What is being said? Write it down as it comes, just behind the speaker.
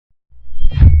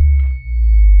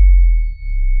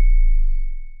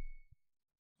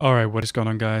Alright, what is going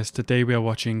on guys? Today we are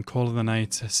watching Call of the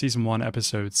Night Season 1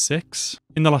 Episode 6.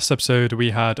 In the last episode we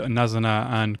had Nazuna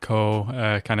and Ko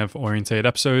kind of orientated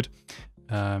episode.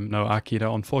 No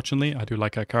Akira, unfortunately. I do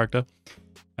like her character.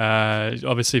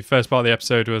 Obviously first part of the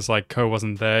episode was like Ko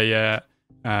wasn't there yet.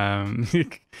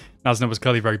 Nazuna was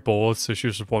clearly very bored, so she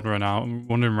was just wandering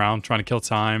around trying to kill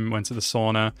time, went to the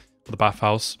sauna or the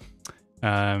bathhouse.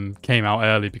 Came out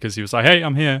early because he was like, hey,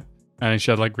 I'm here. And she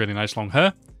had like really nice long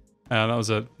hair. That was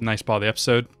a nice part of the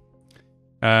episode.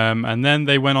 And then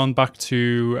they went on back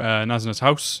to Nazuna's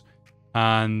house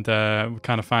and we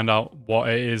kind of found out what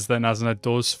it is that Nazuna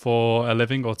does for a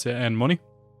living or to earn money.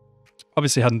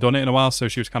 Obviously hadn't done it in a while, so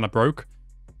she was kind of broke.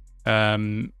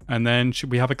 And then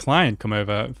we have a client come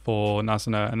over for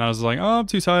Nazuna, and I was like, oh, I'm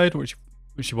too tired, which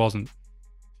she wasn't.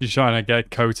 She's trying to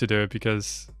get Ko to do it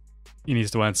because he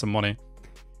needs to earn some money.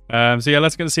 So yeah,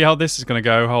 let's get to see how this is going to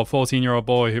go. How a 14-year-old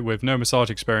boy with no massage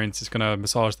experience is going to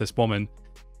massage this woman.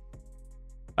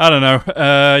 I don't know.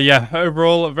 Yeah,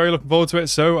 overall, very looking forward to it.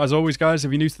 So, as always, guys,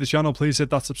 if you're new to the channel, please hit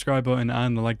that subscribe button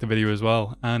and like the video as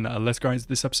well. And let's go into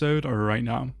this episode right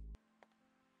now.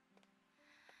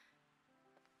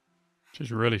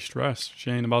 She's really stressed.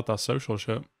 She ain't about that social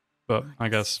shit. But I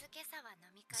guess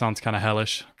it sounds kind of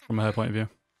hellish from her point of view.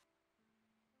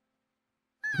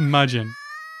 Imagine.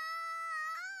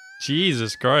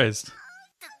 Jesus Christ.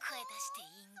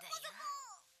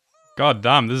 God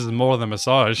damn, this is more than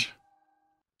massage.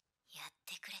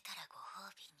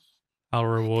 I'll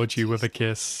reward you with a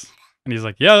kiss. And he's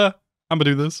like, yeah, I'm gonna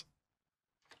do this.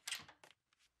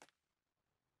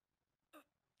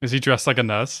 Is he dressed like a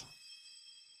nurse?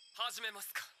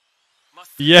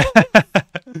 Yeah.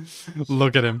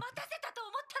 Look at him.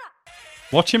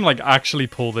 Watch him like actually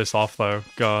pull this off though.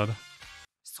 God.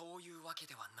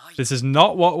 This is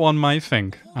not what one might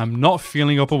think. I'm not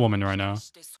feeling up a woman right now.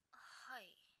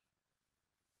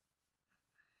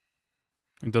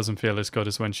 It doesn't feel as good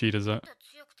as when she does it.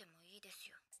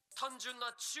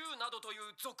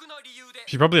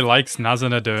 She probably likes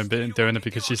Nazuna doing it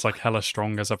because she's like hella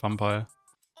strong as a vampire.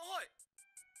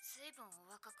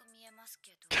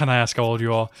 Can I ask how old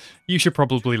you are? You should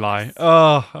probably lie.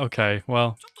 Oh, okay,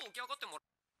 well.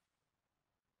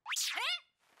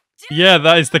 Yeah,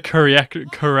 that is the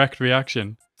correct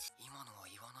reaction.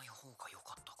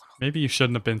 Maybe you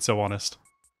shouldn't have been so honest.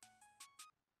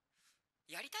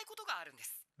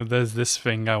 There's this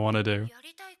thing I want to do.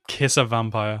 Kiss a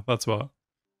vampire, that's what.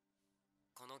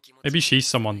 Maybe she's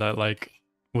someone that like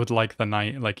would like the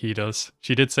night like he does.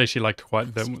 She did say she liked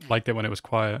it when it was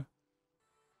quiet.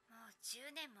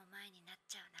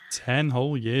 10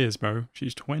 whole years, bro.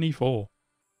 She's 24.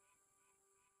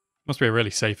 Must be a really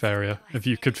safe area if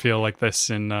you could feel like this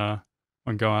in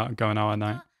when going out at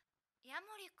night.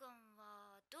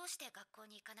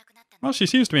 Well, she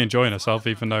seems to be enjoying herself,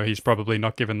 even though he's probably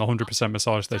not given the 100%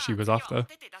 massage that she was after.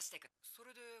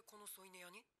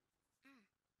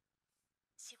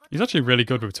 He's actually really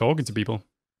good with talking to people.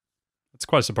 It's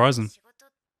quite surprising.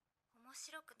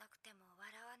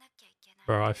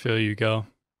 Bro, I feel you, girl.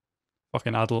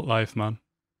 Fucking adult life, man.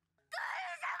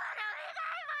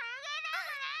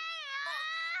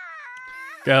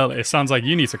 Girl, it sounds like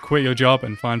you need to quit your job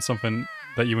and find something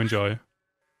that you enjoy.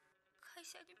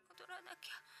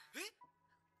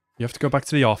 You have to go back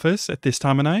to the office at this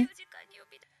time of night?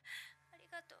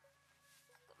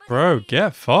 Bro,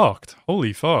 get fucked.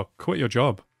 Holy fuck. Quit your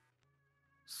job.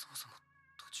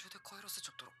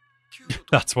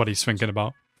 That's what he's thinking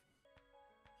about.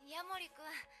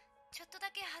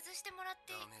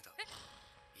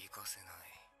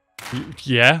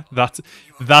 Yeah,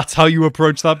 that's how you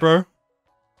approach that, bro.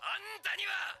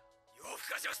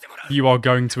 You are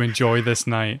going to enjoy this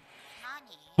night.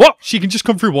 What? She can just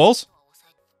come through walls?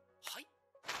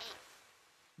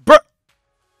 Bro!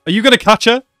 Are you gonna catch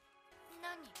her?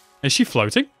 Is she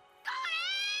floating?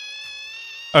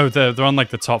 Oh, they're on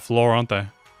like the top floor, aren't they?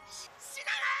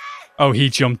 Oh, he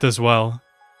jumped as well.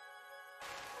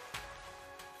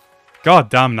 God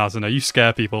damn, Nazuna, you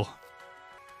scare people.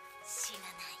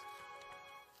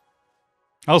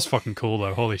 That was fucking cool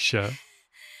though, holy shit.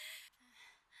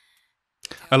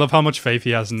 I love how much faith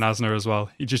he has in Nazuna as well.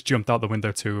 He just jumped out the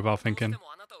window too without thinking.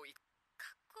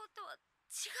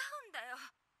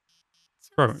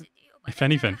 Bro, if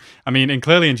anything. I mean, and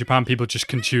clearly in Japan people just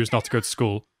can choose not to go to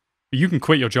school. But you can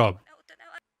quit your job.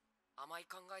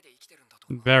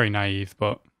 Very naive,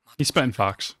 but he's spitting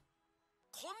facts.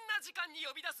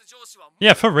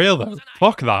 Yeah, for real though.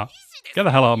 Fuck that. Get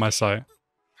the hell out of my sight.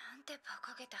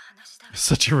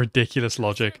 Such a ridiculous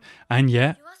logic. And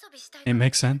yet, it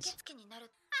makes sense.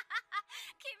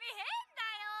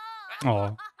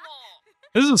 Oh,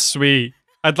 this is sweet.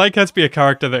 I'd like her to be a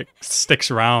character that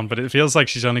sticks around, but it feels like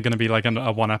she's only going to be like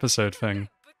a one episode thing.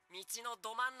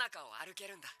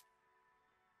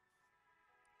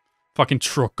 Fucking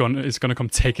truck gun is going to come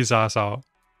take his ass out.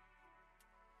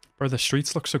 Bro, the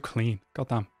streets look so clean.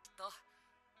 Goddamn.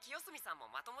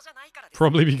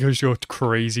 Probably because you're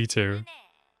crazy too.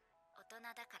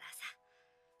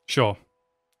 Sure.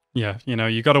 Yeah, you know,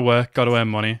 you gotta work, gotta earn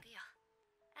money.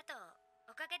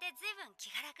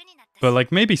 But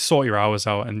like, maybe sort your hours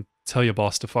out and tell your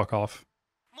boss to fuck off.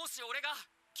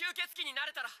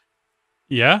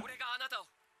 Yeah?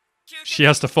 She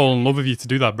has to fall in love with you to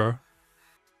do that, bro.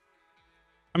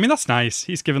 I mean, that's nice.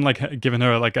 He's given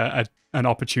her like an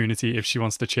opportunity if she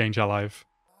wants to change her life.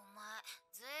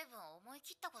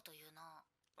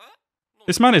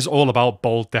 This man is all about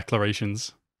bold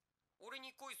declarations.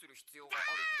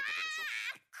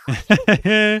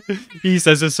 He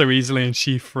says it so easily and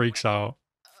she freaks out.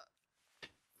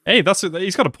 Hey,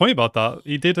 he's got a point about that.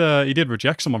 He did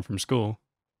reject someone from school.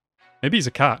 Maybe he's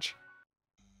a catch.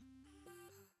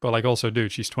 But like, also,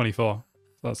 dude, she's 24.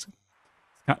 So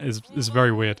is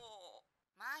very weird.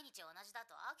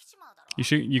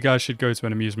 You guys should go to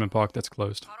an amusement park that's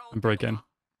closed and break in.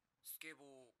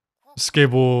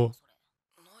 Skateboard.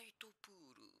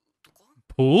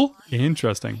 Pool?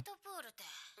 Interesting.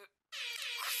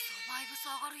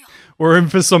 We're in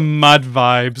for some mad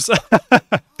vibes.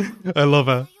 I love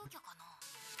her.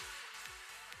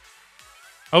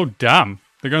 Oh, damn.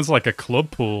 They're going to like a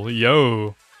club pool.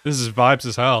 Yo. This is vibes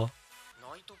as hell.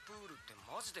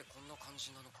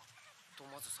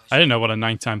 I didn't know what a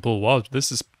nighttime pool was.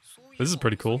 This is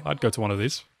pretty cool. I'd go to one of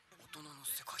these.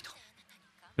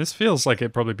 This feels like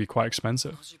it'd probably be quite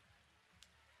expensive.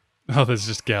 Oh, there's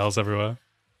just gals everywhere.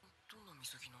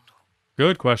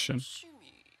 Good question.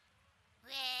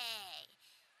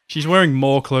 She's wearing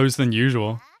more clothes than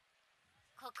usual.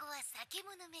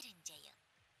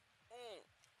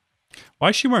 Why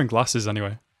is she wearing glasses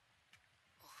anyway?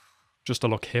 Just to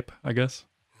look hip, I guess.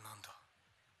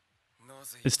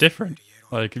 It's different.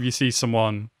 Like, if you see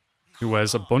someone who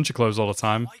wears a bunch of clothes all the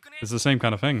time, it's the same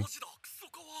kind of thing.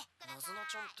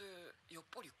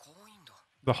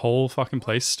 The whole fucking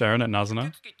place staring at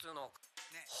Nazuna.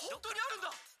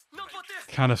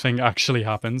 Kind of thing actually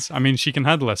happens. I mean, she can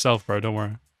handle herself, bro, don't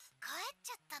worry.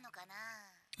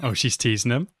 Oh, she's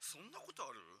teasing him.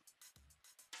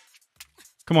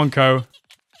 Come on, Ko.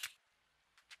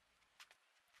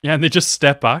 Yeah, and they just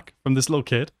step back from this little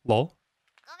kid. Lol.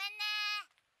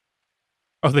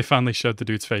 Oh, they finally showed the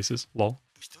dude's faces. Lol.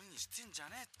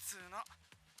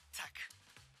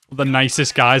 The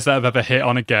nicest guys that have ever hit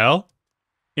on a girl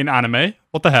in anime.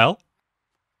 What the hell?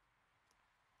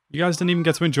 You guys didn't even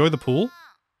get to enjoy the pool?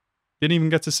 Didn't even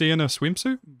get to see her in a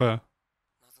swimsuit? But...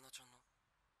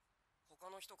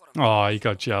 oh, he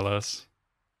got jealous.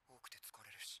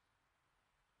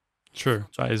 True,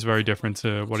 that is very different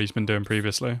to what he's been doing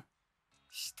previously.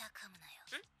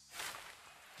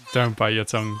 Don't bite your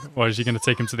tongue. What, is she going to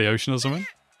take him to the ocean or something?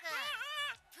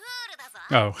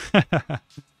 Oh.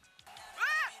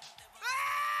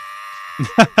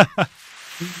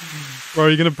 Bro,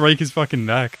 you're going to break his fucking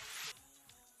neck.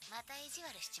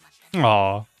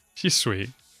 Aw, she's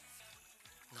sweet.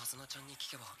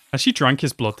 Has she drank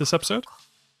his blood this episode?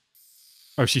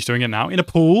 Oh, she's doing it now? In a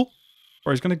pool?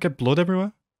 Bro, he's going to get blood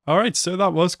everywhere? Alright, so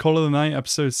that was Call of the Night,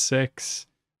 episode 6.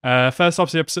 First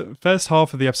half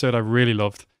of the episode I really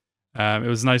loved. It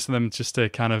was nice of them just to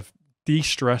kind of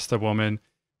de-stress the woman,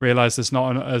 realize there's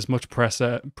not as much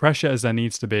pressure as there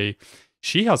needs to be.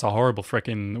 She has a horrible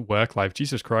freaking work life.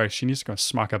 Jesus Christ, she needs to go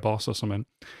smack her boss or something.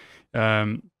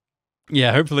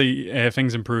 Yeah, hopefully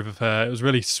things improve with her. It was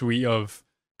really sweet of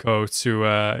Ko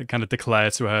to kind of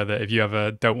declare to her that if you ever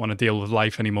don't want to deal with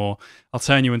life anymore, I'll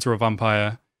turn you into a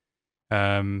vampire.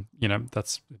 You know,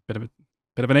 that's a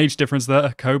bit of an age difference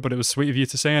there, Ko, but it was sweet of you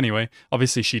to say anyway.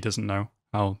 Obviously, she doesn't know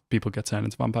how people get turned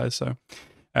into vampires, so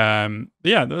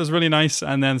yeah, that was really nice.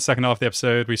 And then the second half of the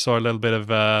episode, we saw a little bit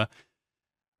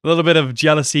of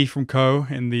jealousy from Ko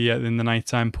in the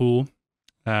nighttime pool.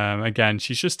 Again,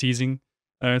 she's just teasing.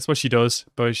 It's what she does,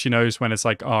 but she knows when it's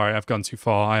like, all right, I've gone too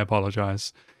far. I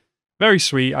apologize. Very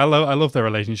sweet. I love their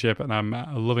relationship, and I'm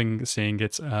loving seeing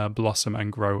it blossom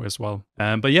and grow as well.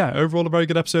 But yeah, overall a very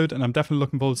good episode, and I'm definitely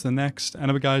looking forward to the next.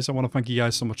 Anyway, guys, I want to thank you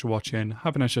guys so much for watching.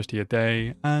 Have a nice rest of your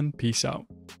day, and peace out.